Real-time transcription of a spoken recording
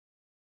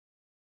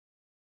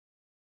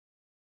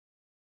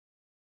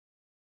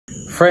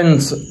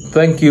Friends,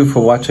 thank you for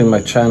watching my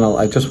channel.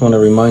 I just want to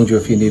remind you,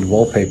 if you need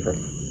wallpaper,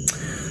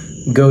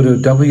 go to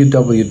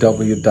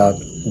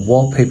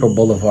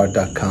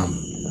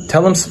www.wallpaperboulevard.com.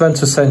 Tell them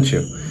Spencer sent you.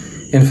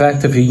 In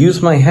fact, if you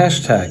use my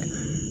hashtag,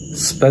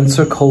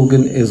 Spencer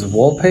Colgan is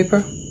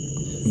wallpaper,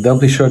 they'll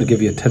be sure to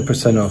give you a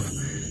 10% off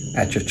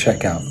at your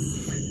checkout.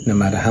 No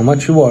matter how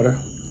much you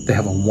order, they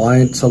have a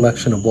wide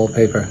selection of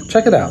wallpaper.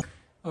 Check it out.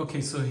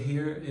 Okay, so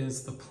here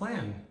is the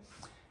plan.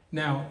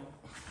 Now,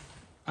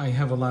 I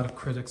have a lot of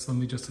critics. Let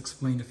me just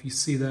explain. If you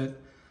see that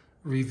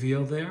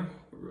reveal there,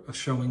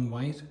 showing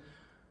white,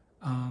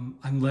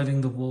 I'm letting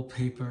the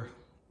wallpaper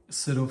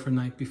sit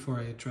overnight before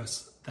I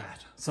address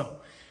that. So,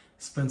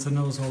 Spencer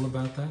knows all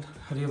about that.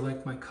 How do you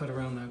like my cut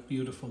around that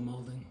beautiful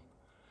molding?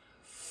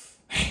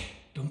 Hey,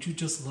 don't you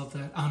just love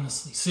that?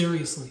 Honestly,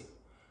 seriously.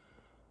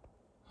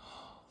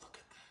 Oh, look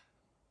at that.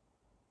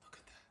 Look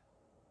at that.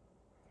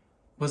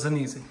 Wasn't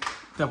easy.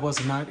 That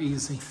was not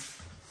easy.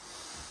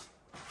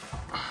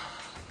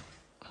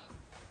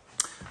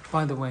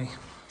 By the way,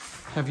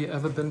 have you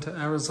ever been to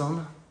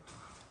Arizona?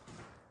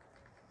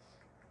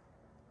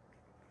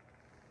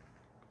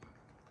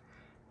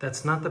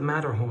 That's not the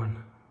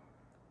Matterhorn.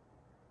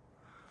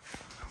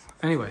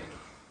 Anyway,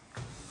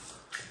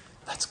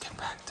 let's get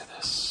back to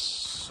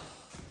this.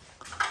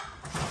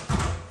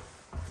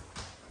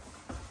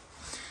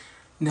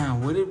 Now,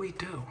 what did we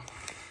do?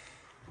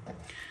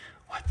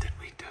 What did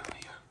we do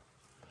here?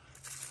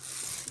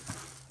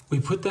 We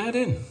put that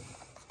in.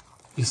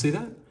 You see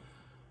that?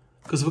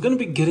 Because we're going to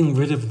be getting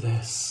rid of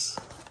this.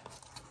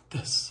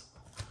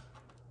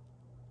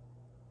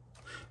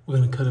 We're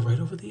going to cut it right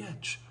over the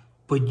edge.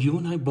 But you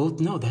and I both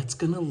know that's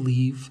going to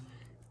leave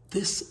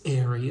this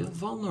area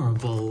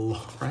vulnerable,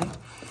 right?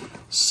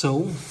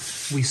 So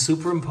we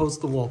superimpose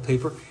the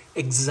wallpaper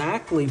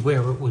exactly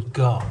where it would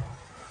go.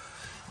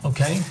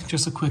 Okay,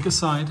 just a quick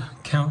aside.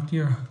 Count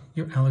your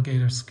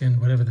alligator skin,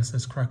 whatever this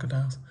is,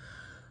 crocodiles.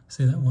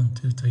 See that? 1,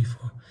 2, 3,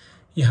 4.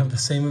 You have the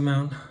same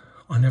amount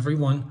on every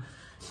one.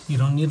 You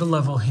don't need a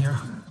level here.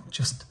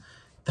 Just,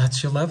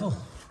 that's your level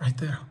right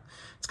there.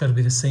 It's got to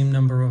be the same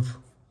number of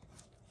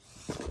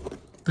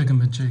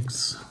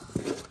thingamajigs.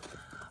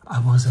 I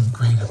wasn't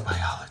great at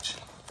biology.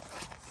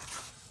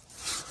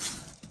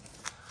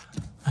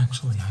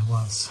 Actually, I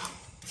was.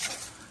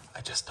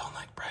 I just don't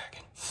like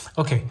bragging.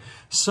 Okay,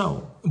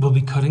 so we'll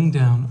be cutting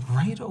down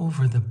right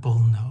over the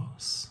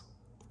bullnose.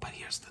 But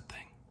here's the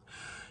thing.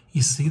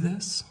 You see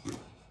this?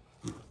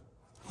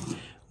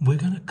 We're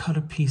going to cut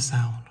a piece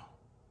out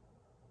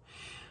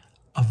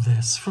of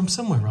this from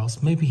somewhere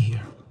else, maybe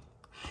here,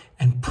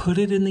 and put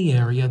it in the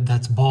area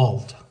that's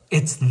bald.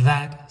 It's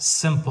that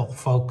simple,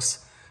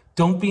 folks.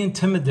 Don't be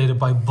intimidated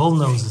by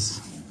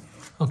bullnoses,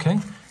 okay?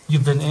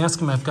 You've been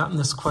asking me, I've gotten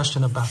this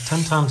question about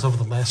 10 times over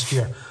the last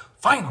year.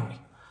 Finally,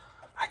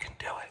 I can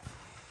do it.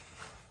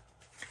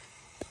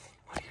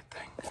 What do you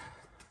think?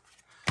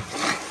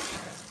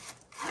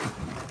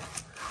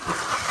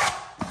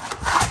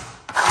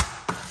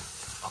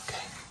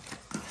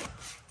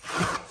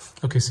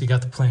 Okay, so you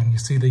got the plan. You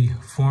see the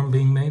form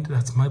being made?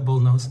 That's my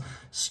bullnose.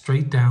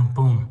 Straight down,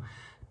 boom.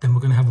 Then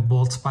we're going to have a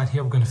bald spot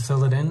here. We're going to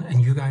fill it in,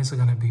 and you guys are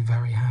going to be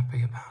very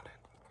happy about it.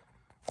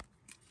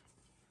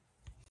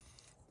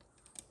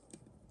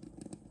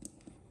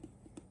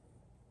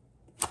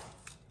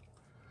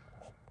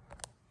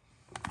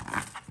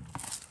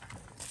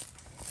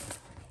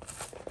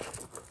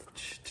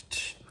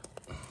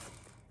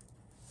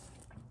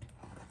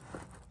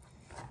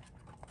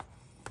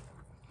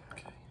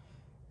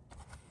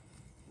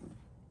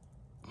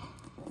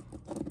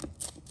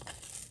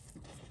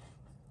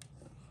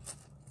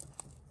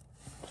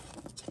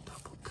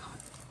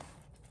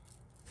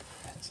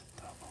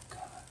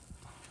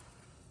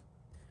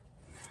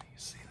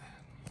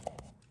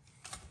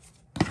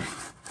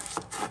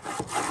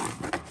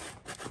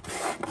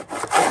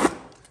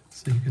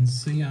 So you can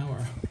see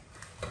our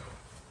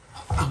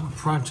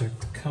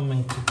project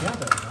coming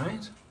together,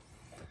 right?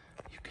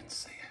 You can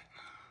see it.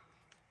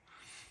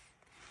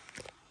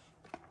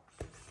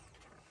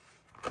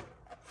 I'm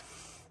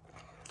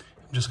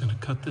just going to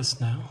cut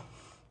this now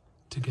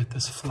to get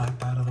this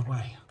flap out of the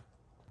way.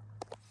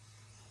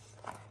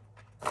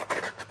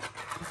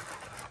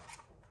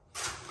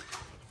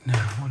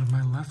 Now, what am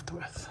I left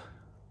with?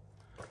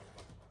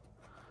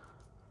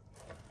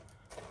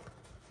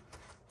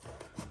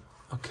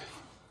 Okay.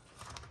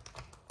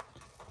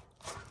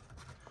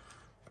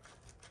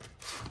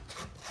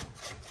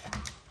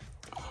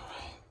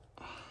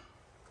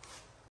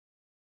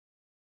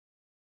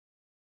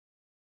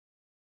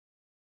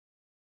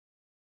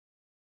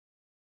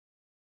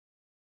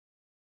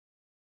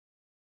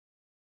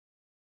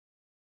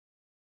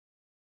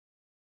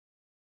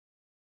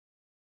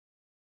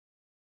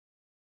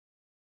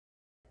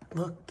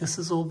 Look, this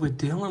is all we're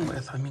dealing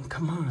with. I mean,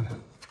 come on.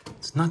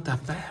 It's not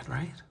that bad,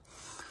 right?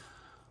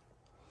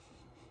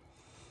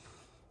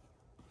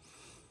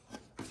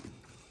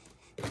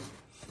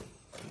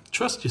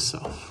 Trust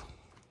yourself.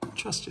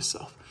 Trust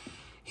yourself.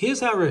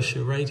 Here's our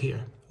issue right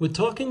here. We're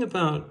talking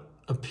about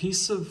a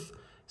piece of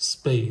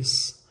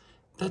space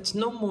that's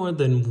no more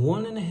than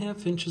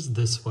 1.5 inches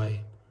this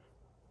way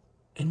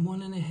and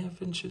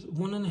 1.5 inches,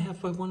 1.5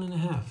 by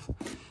 1.5.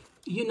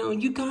 You know,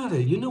 you got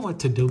it. You know what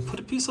to do. Put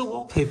a piece of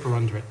wallpaper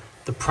under it.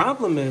 The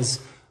problem is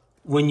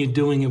when you're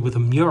doing it with a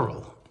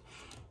mural.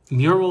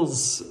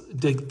 Murals,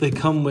 they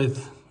come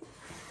with,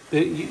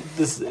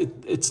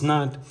 it's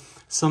not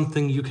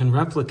something you can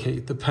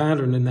replicate, the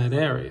pattern in that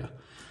area.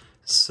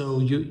 So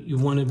you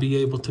want to be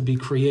able to be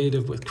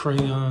creative with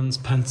crayons,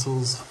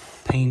 pencils,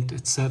 paint,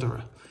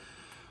 etc.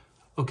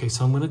 Okay,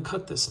 so I'm going to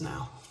cut this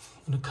now.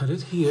 I'm going to cut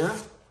it here.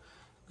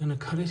 I'm going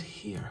to cut it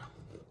here.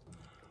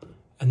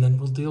 And then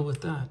we'll deal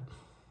with that.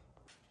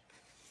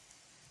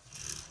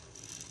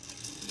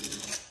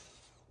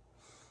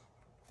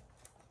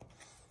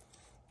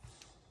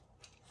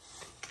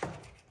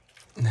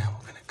 Now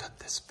we're going to cut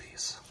this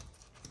piece.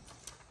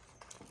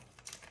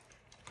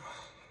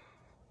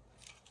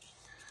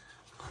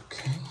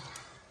 Okay.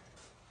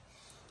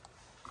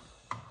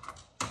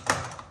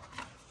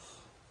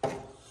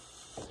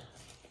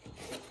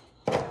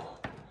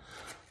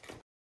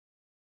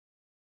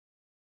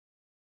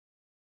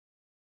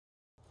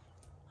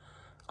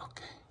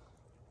 Okay.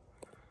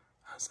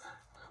 How's that?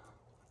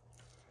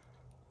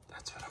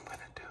 That's what I'm going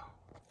to do.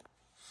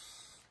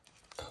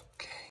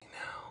 Okay,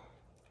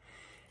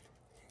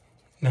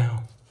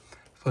 now,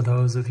 for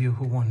those of you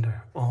who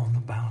wonder all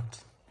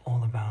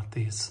about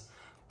these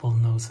bull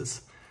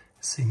noses,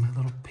 see my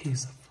little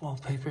piece of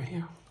wallpaper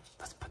here?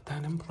 Let's put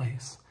that in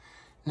place.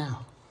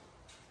 Now,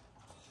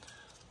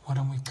 why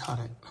don't we cut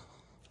it?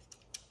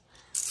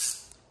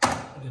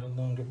 Get a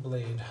longer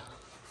blade.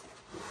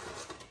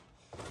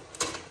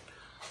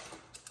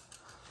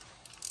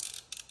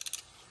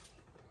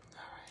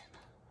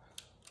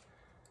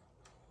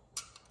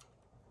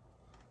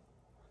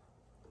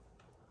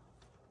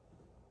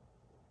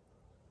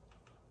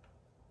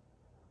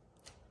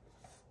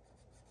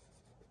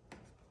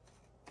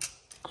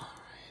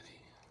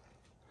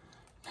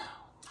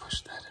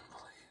 Push that in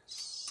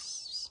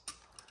place.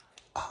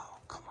 Oh,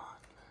 come on.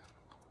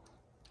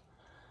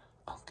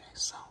 Okay,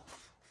 so.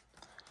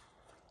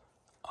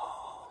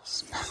 Oh,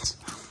 Spencer.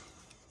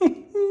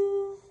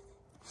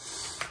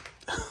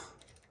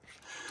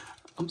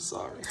 I'm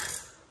sorry.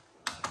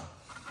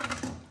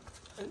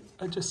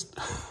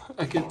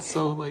 I get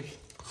so, like,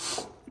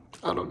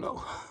 I don't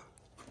know,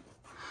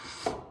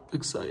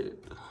 excited.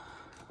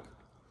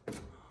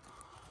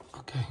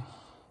 Okay.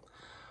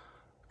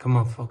 Come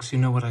on, folks, you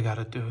know what I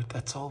gotta do.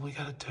 That's all we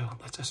gotta do.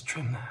 Let's just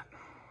trim that.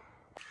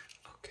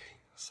 Okay,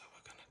 so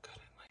we're gonna cut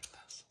it like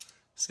this.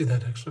 See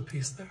that extra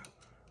piece there?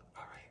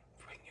 All right,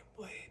 bring your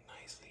blade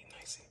nicely.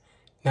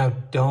 Now,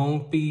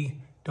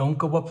 don't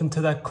go up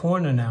into that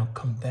corner now.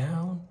 Come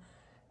down.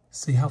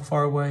 See how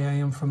far away I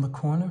am from the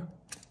corner?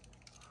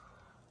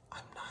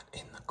 I'm not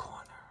in the corner.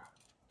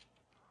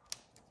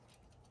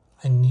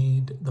 I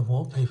need the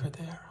wallpaper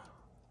there.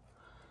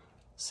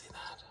 See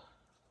that?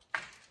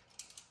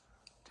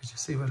 Did you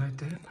see what I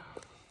did?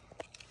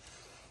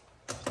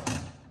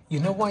 You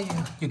know why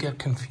you get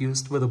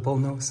confused with a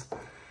bullnose?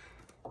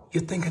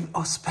 You're thinking,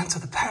 oh, Spencer,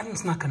 the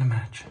pattern's not gonna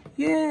match.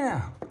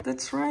 Yeah,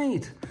 that's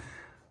right.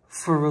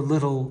 For a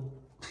little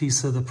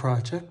piece of the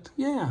project,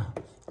 yeah,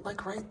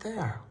 like right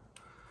there.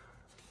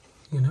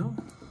 You know?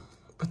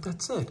 But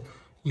that's it.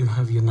 You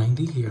have your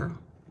 90 here,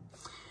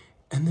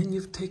 and then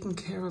you've taken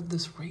care of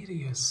this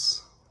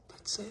radius.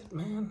 That's it,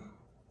 man.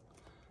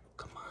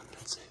 Come on,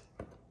 that's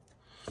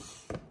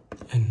it.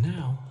 And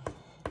now,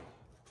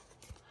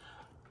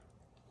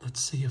 let's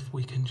see if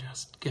we can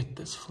just get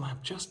this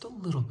flap just a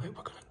little bit.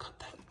 We're gonna cut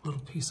that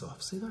little piece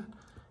off. See that?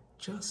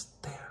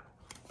 Just there.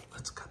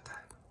 Let's cut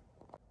that.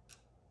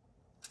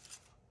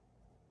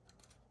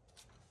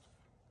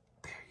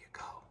 There you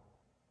go.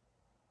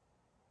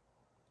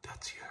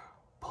 That's your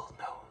bull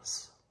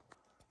nose.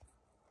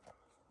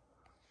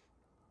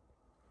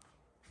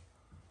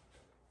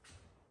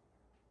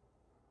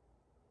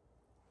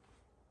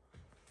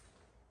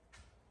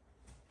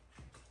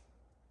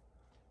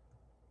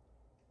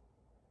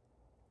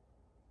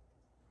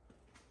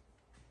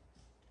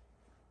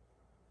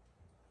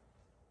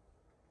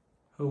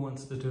 Who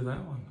wants to do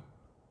that one?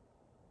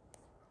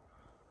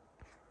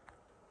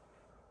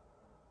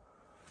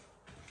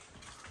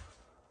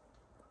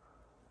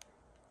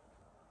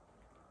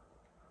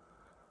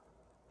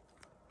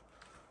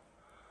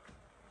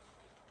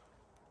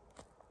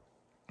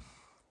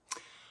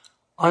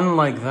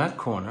 Unlike that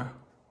corner,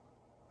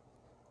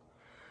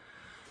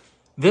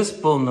 this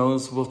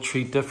bullnose will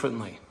treat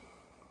differently.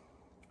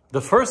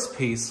 The first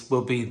piece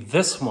will be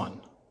this one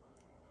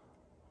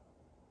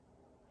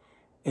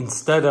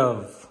instead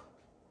of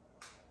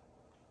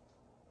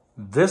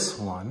this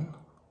one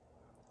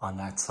on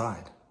that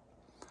side.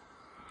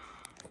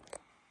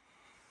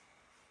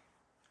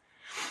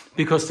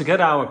 Because to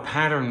get our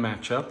pattern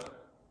matchup,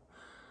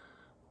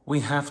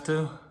 we have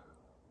to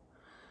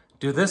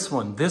do this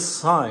one. This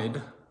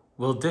side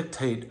will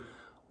dictate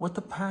what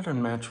the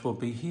pattern match will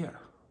be here.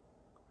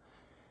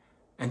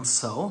 And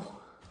so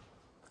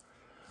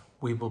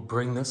we will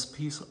bring this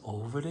piece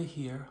over to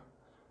here.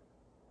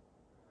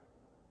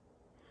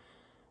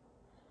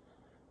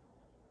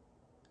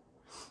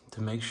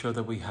 to make sure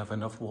that we have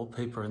enough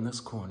wallpaper in this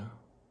corner.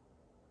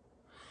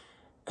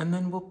 And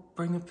then we'll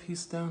bring a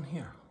piece down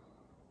here.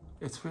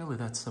 It's really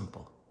that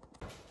simple.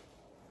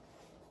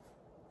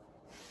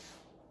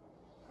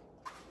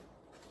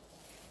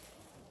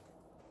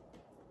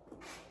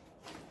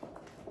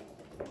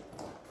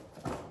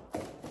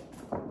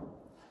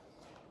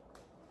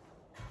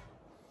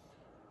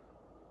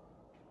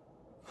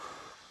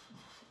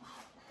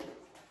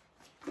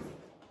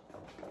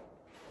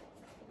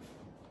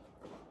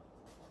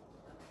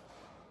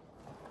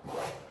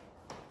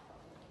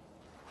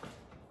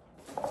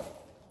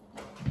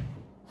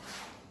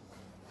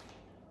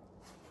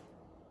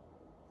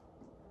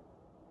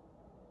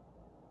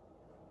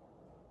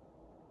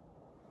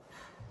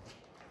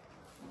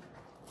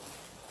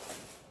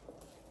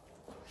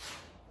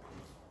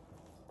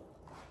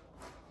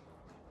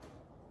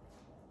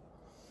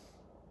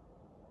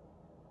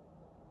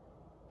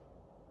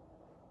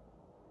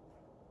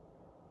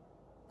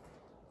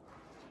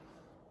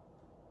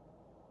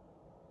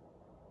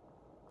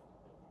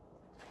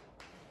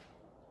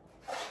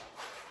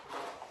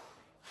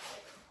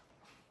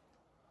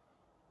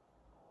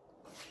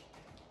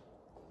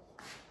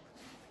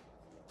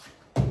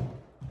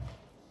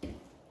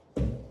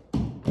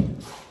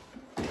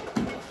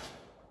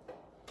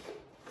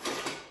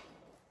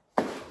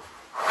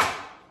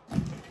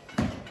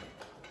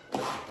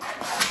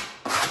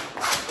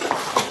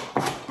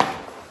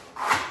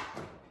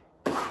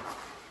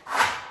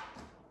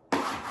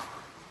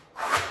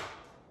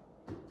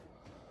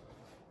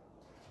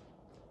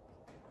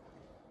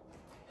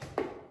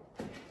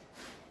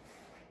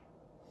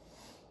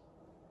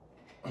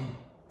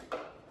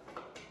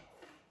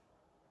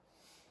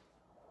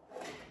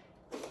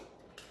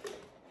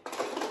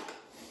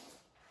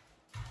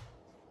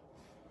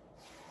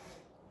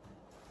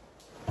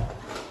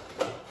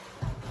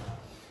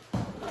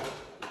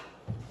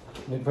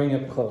 Let me bring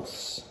it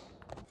close.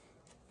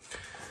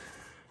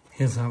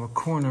 Here's our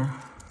corner.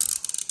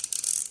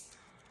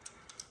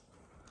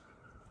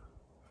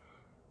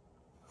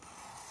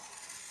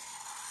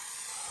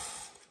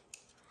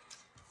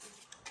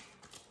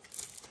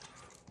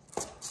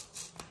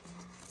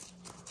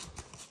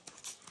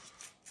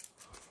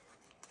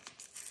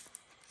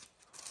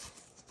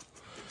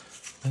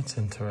 That's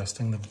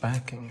interesting. The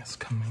backing is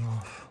coming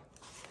off.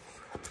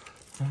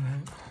 All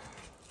right.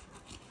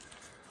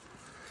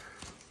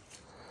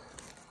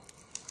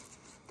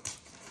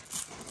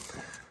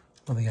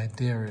 Well, the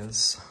idea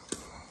is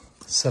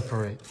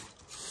separate.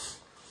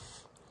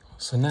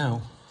 So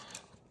now,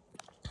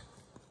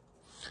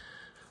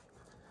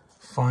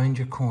 find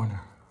your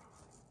corner.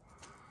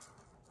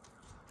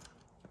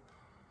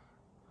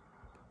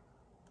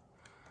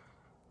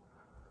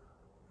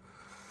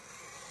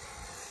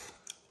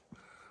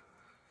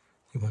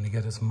 You want to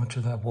get as much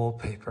of that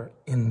wallpaper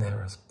in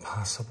there as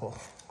possible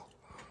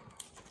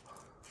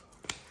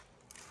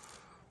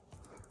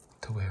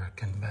to where it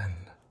can bend.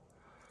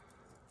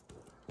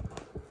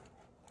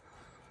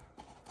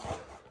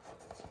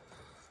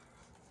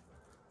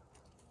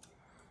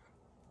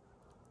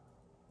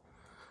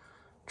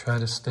 Try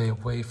to stay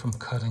away from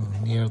cutting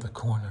near the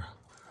corner.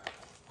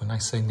 When I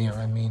say near,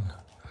 I mean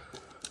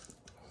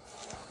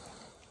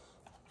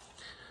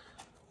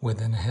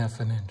within ½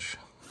 an inch.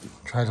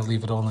 Try to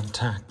leave it all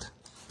intact.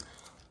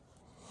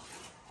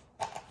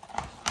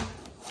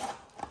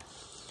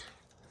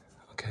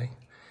 Okay,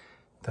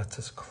 that's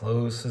as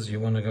close as you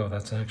want to go.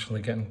 That's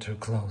actually getting too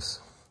close.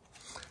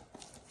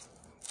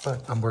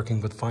 But I'm working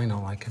with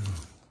vinyl.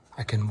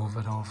 I can move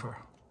it over.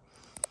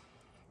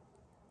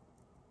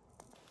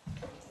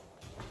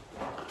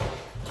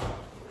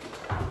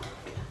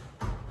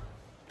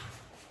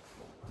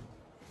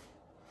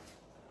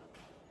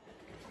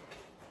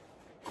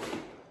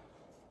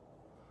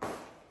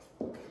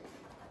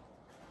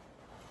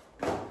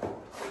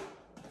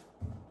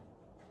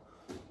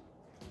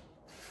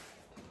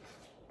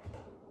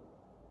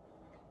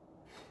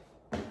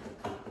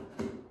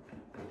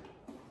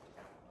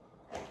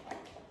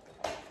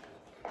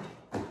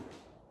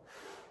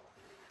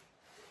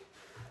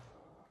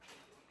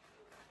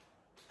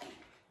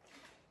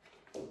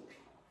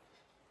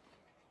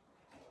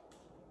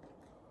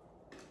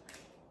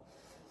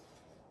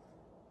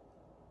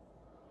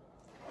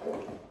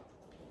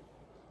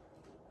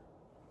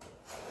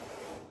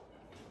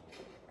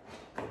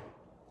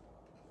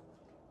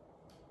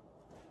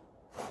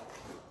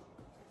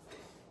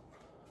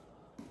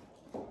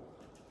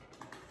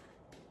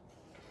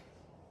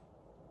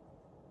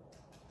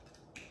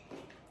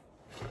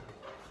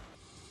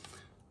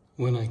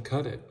 When I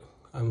cut it,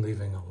 I'm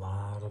leaving a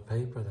lot of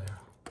paper there.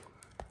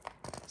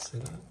 See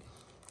that?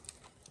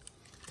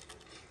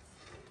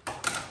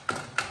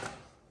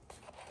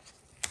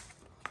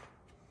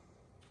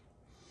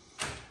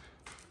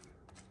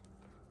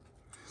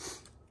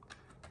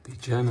 Be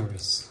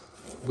generous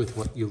with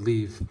what you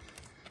leave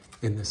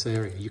in this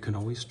area. You can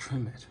always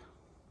trim it,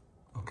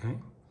 okay?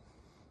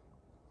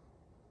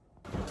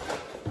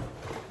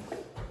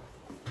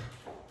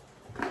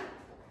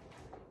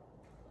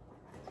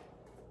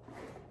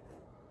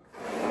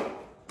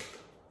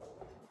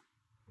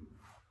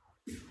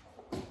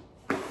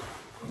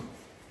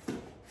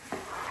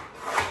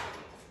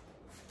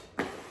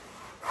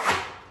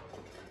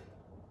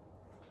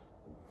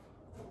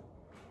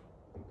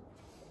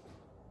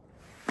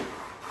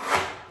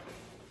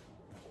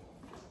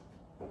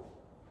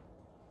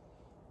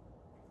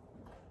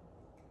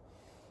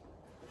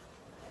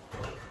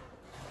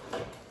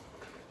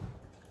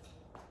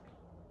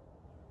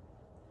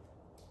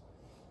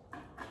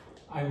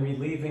 I'm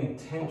relieving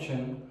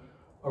tension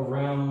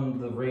around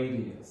the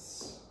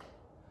radius.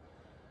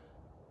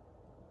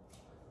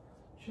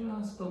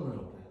 Just a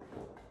little bit.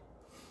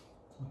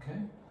 Okay?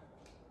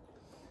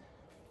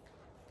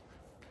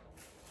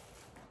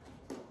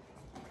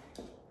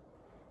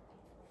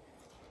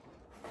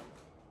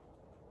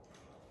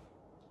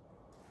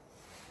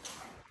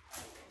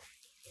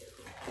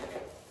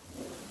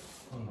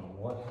 I don't know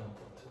what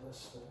happened to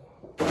this thing.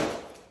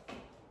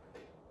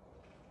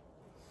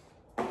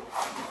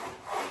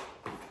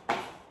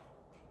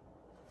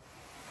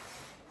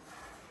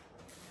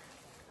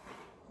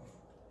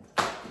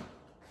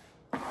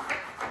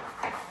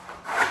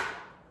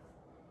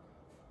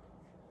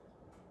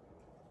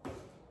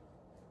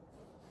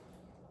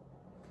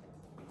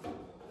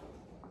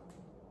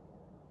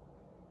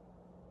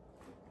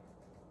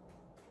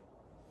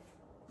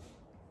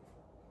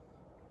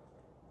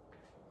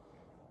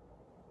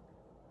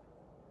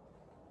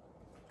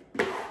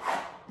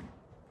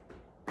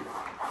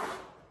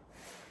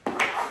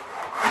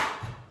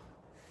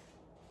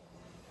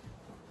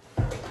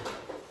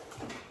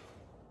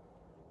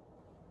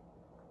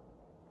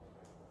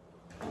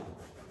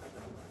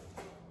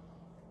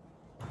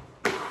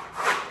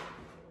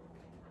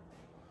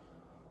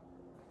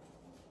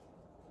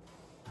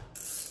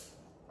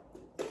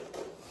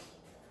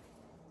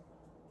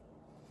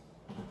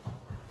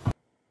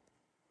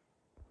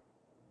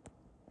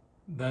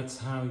 That's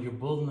how your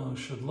bullnose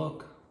should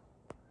look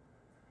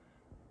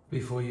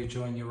before you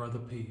join your other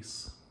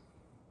piece.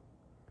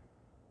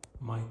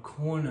 My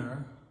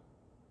corner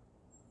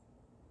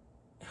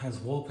has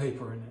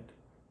wallpaper in it.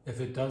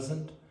 If it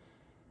doesn't,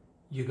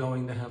 you're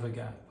going to have a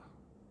gap.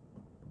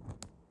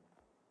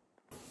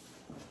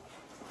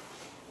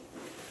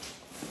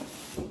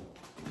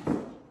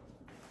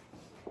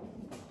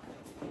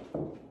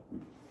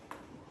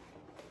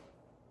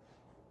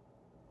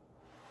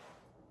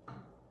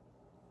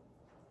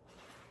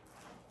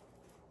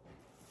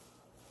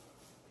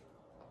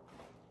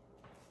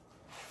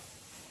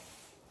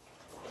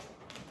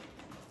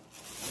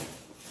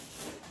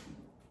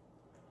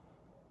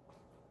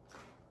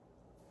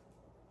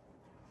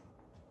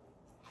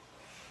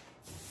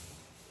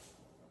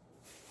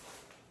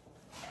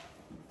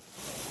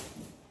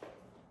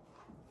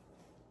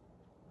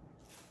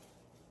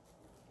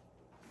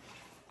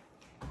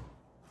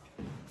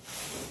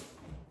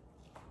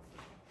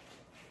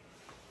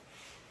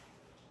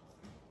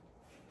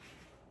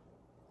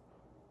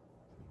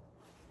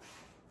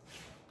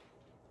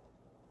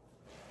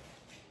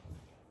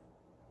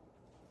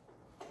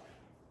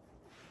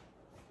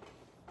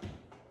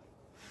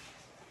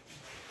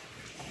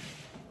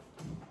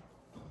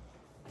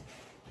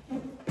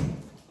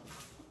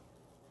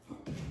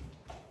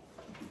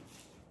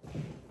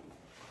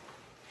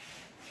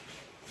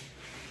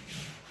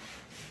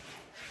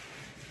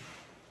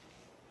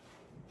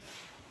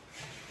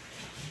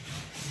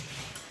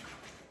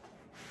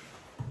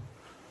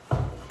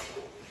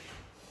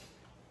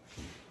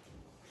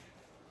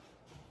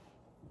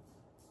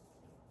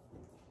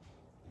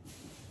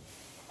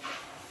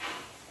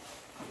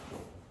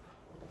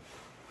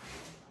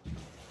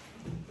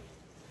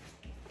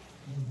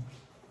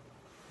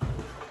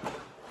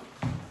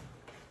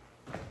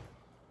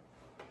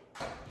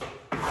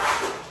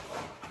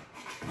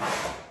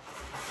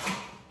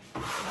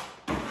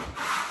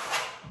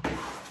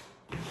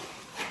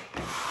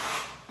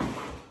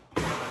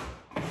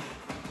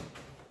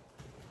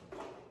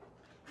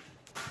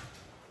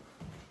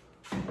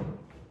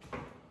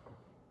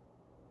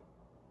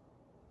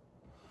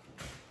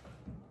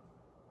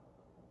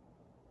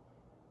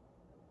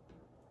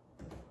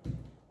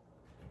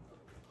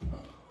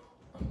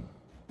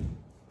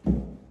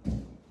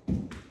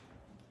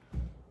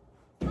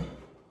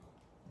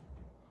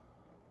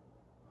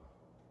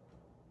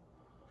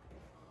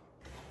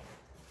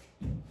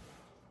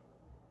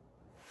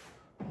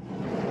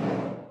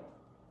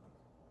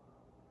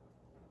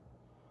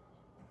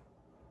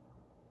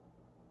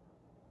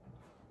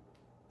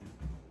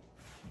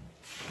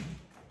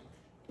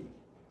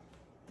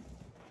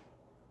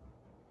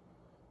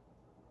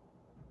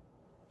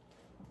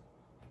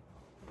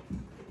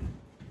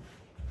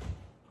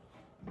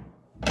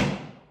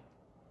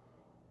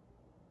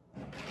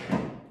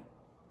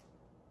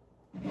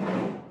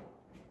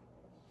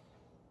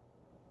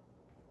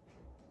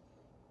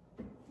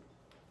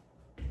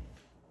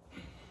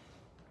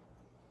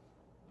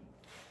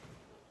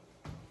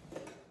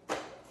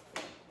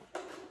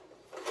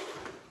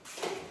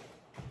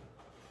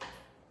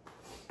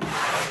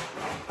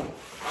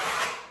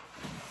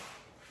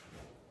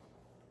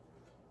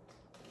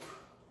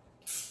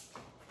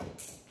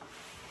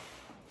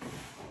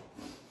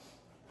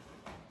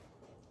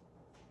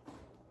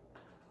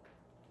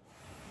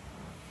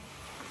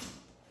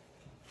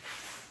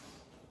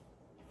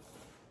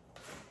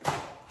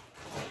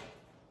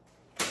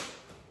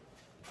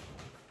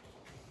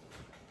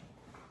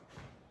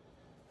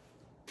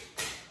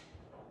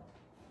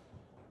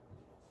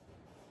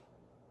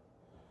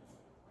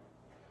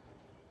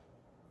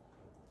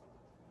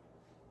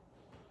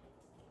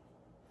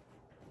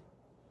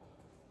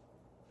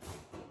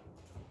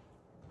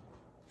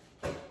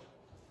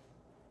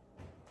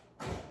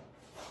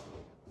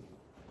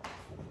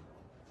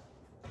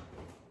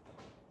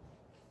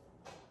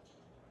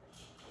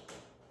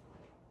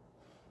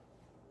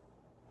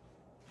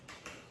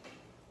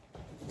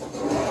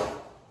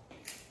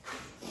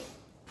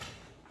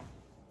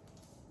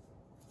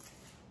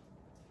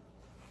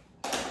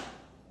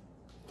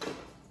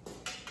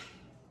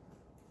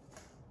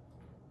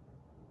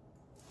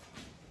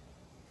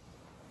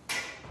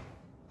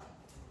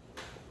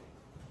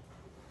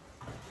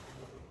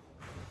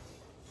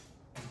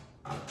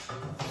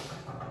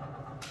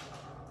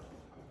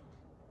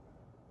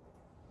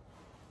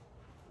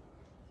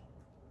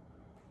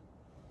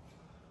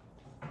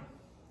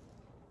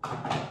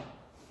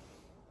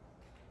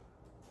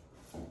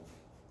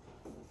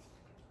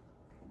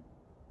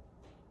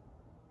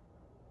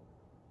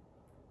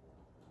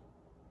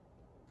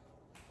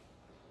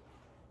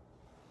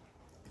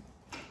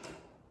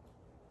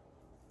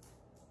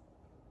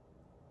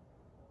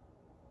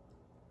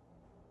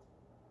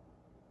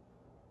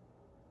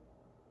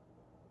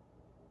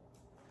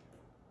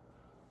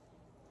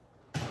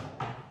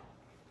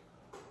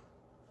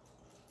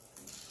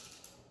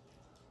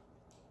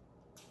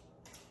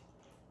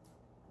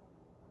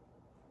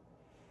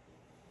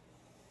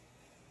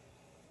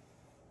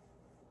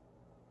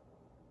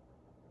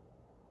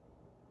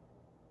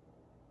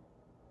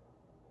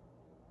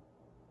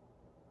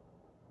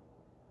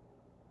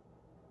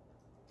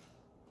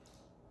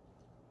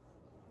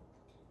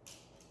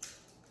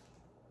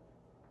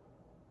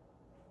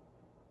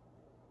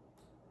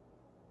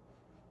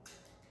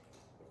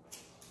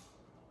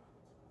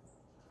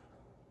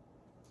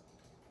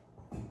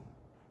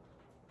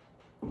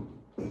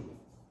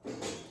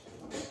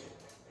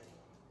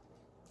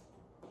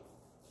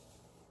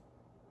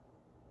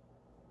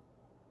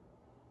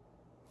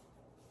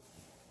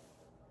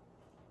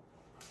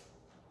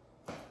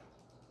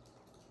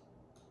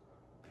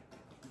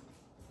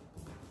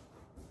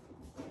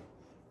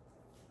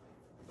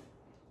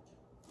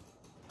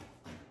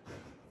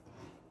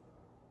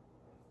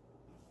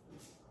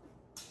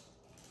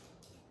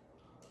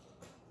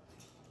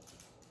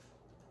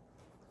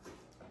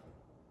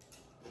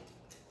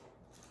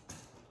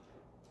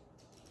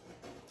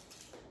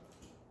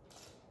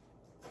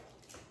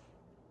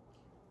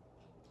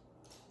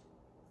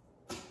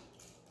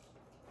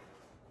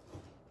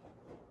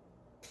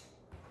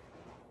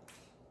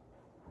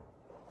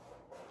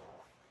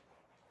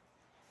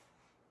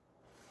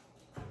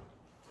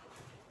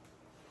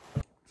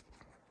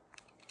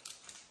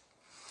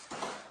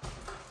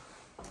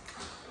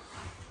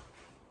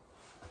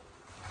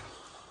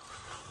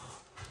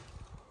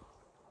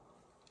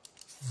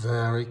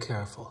 very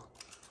careful.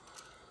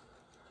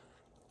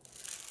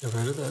 Get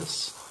rid of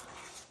this.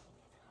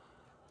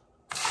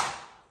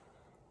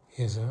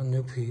 Here's our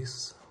new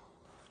piece.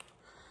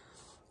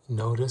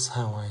 Notice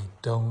how I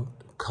don't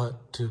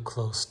cut too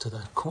close to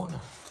that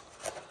corner.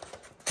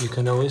 You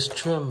can always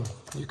trim.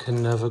 You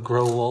can never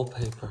grow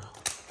wallpaper.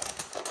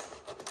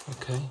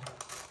 Okay?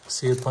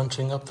 See it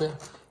bunching up there?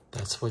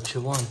 That's what you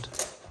want.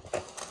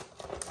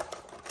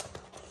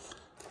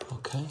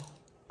 Okay?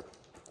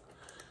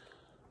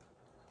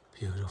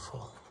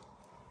 Beautiful.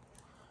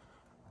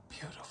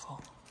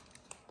 Beautiful.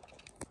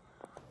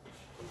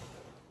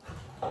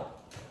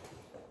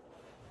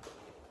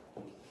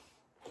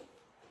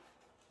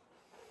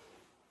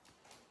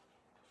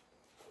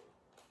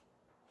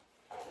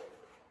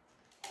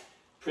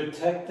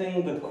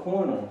 Protecting the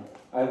corner,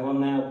 I will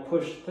now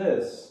push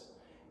this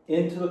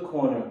into the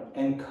corner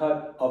and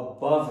cut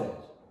above it,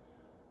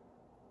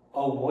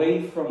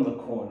 away from the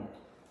corner.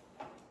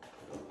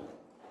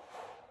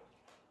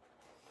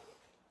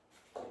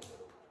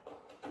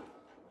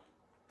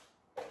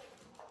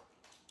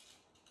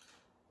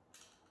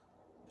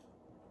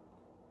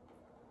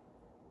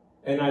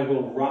 And I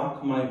will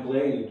rock my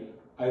blade.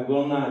 I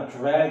will not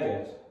drag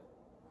it.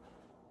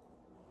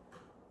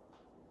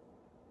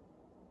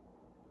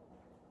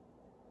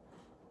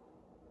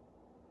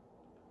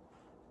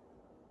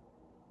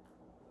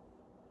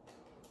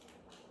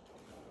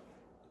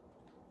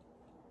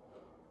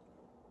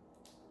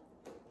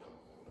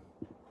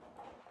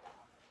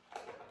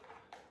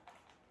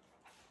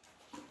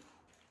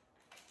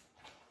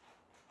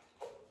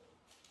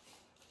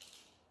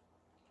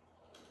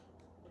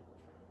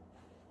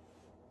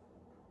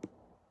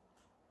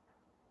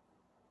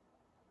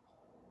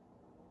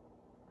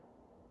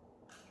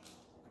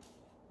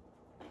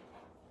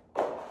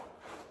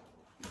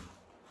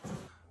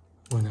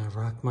 When I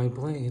rock my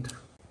blade,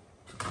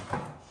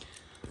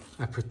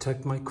 I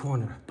protect my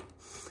corner.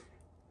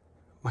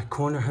 My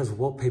corner has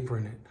wallpaper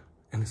in it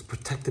and it's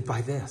protected by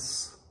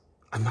this.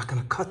 I'm not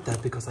gonna cut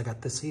that because I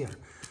got this here.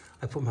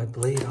 I put my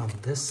blade on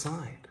this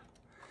side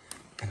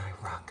and I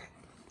rock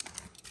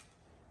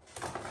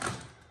it.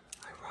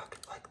 I rock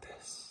it like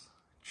this.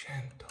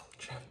 Gentle,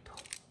 gentle.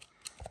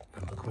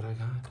 And look what I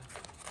got.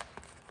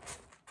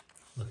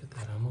 Look at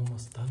that, I'm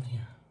almost done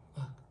here.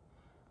 Look.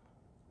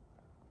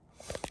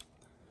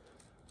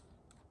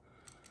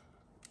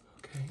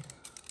 Okay.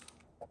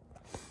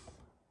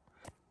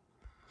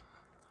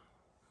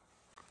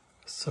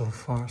 So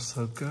far,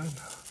 so good.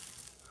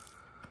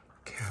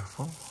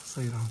 Careful so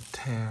you don't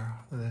tear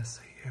this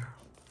here.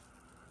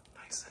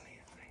 Nice and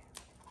easy.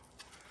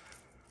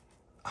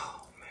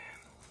 Oh man.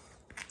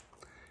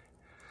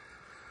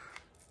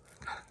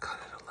 Gotta cut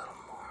it a little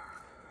more.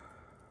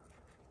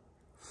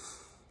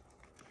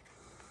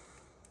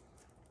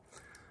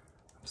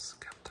 I'm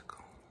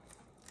skeptical.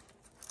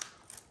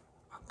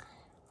 Okay,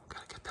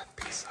 gotta get that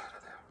piece out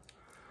of there.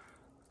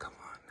 Come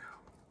on now.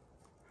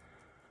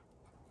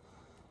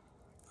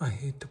 I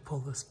hate to pull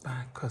this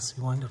back because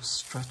you wind up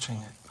stretching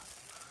it.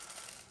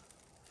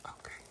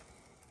 Okay.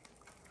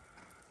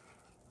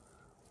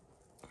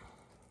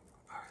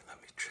 All right,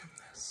 let me trim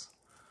this.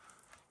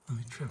 Let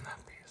me trim that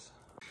piece.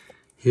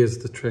 Here's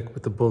the trick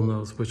with the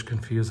bullnose, which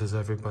confuses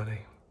everybody.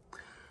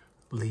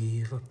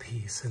 Leave a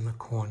piece in the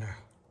corner.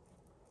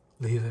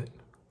 Leave it.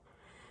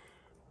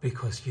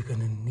 Because you're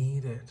gonna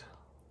need it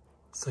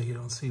so you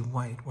don't see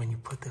white when you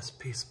put this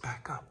piece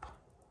back up.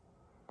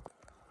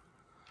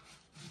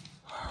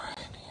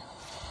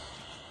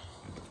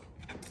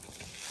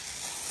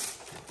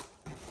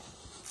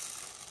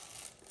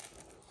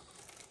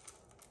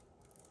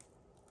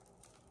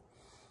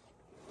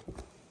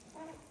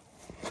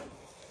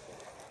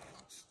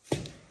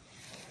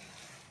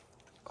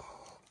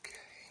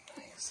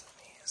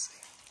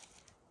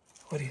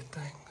 What do you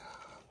think?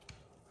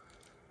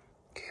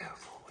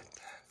 Careful with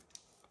that.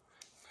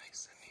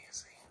 Nice and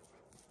easy.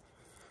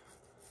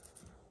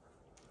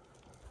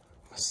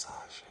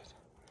 Massage it.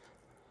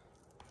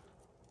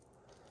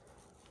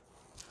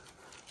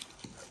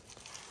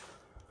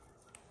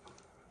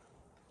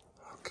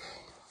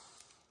 Okay.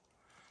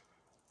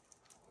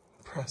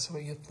 Press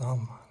with your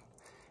thumb.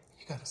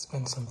 You gotta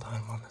spend some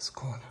time on this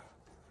corner.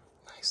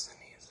 Nice and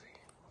easy.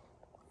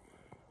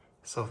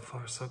 So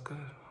far, so good.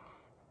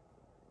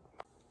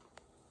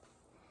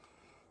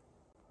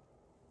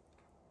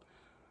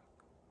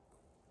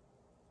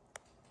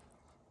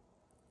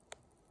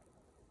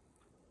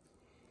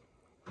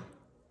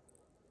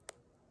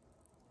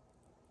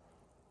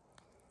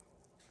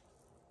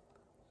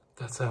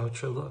 That's how it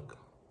should look.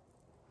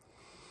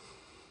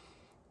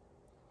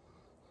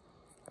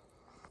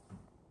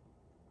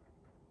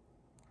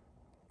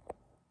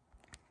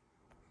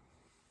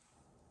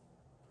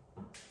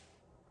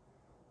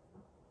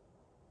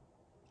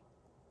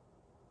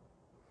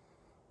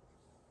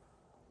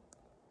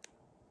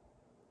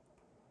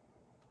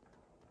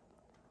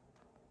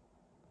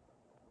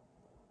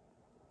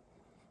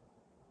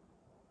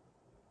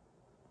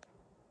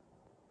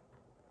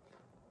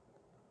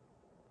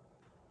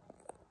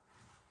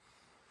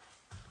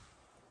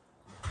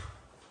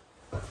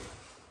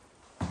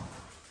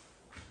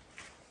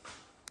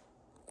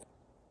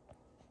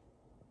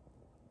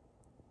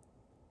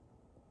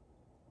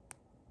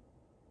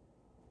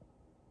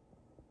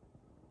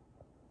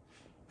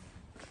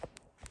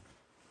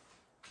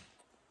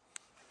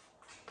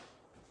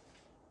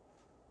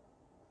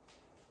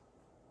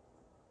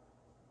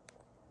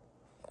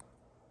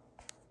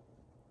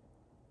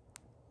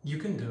 You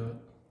can do it.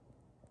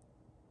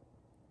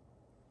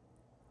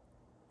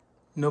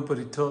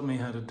 Nobody taught me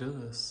how to do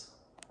this.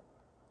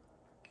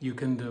 You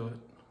can do it.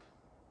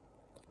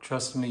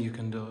 Trust me, you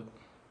can do it.